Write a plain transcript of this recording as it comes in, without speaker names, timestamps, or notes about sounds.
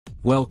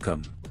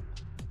Welcome.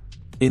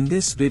 In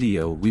this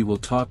video we will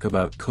talk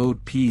about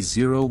code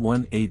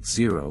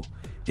P0180,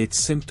 its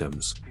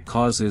symptoms,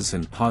 causes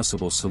and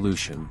possible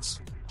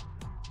solutions.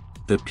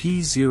 The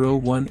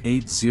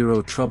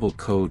P0180 trouble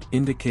code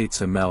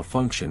indicates a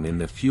malfunction in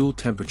the fuel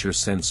temperature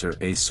sensor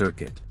A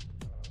circuit.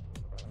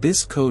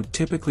 This code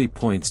typically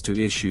points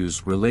to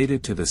issues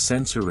related to the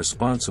sensor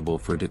responsible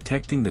for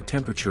detecting the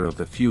temperature of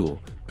the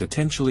fuel,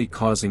 potentially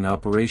causing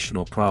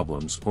operational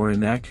problems or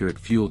inaccurate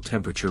fuel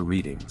temperature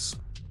readings.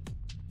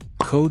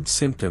 Code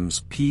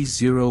symptoms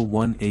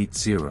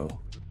P0180.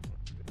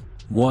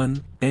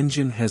 1.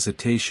 Engine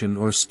hesitation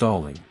or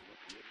stalling.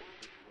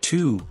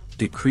 2.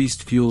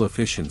 Decreased fuel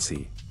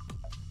efficiency.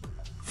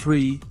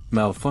 3.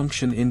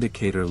 Malfunction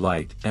indicator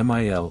light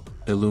 (MIL)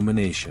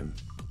 illumination.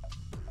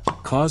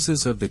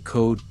 Causes of the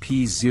code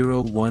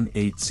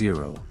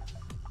P0180.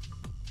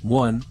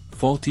 1.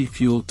 Faulty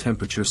fuel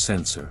temperature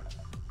sensor.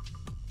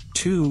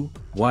 2.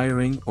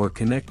 Wiring or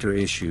connector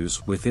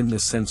issues within the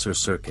sensor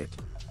circuit.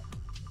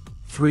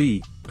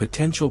 3.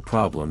 Potential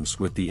problems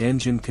with the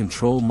engine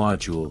control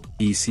module,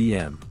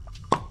 ECM.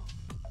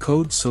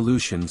 Code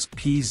solutions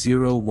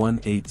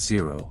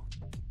P0180.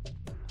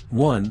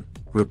 1.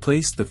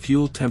 Replace the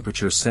fuel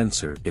temperature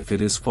sensor if it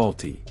is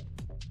faulty.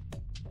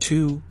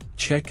 2.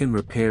 Check and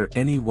repair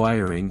any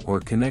wiring or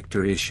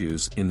connector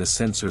issues in the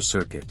sensor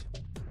circuit.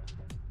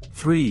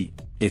 3.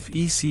 If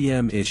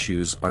ECM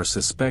issues are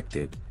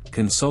suspected,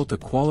 consult a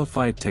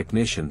qualified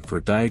technician for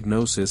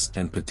diagnosis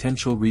and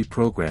potential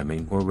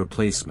reprogramming or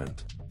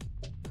replacement.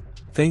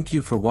 Thank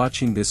you for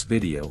watching this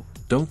video.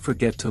 Don't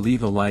forget to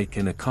leave a like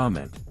and a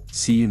comment.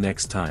 See you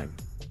next time.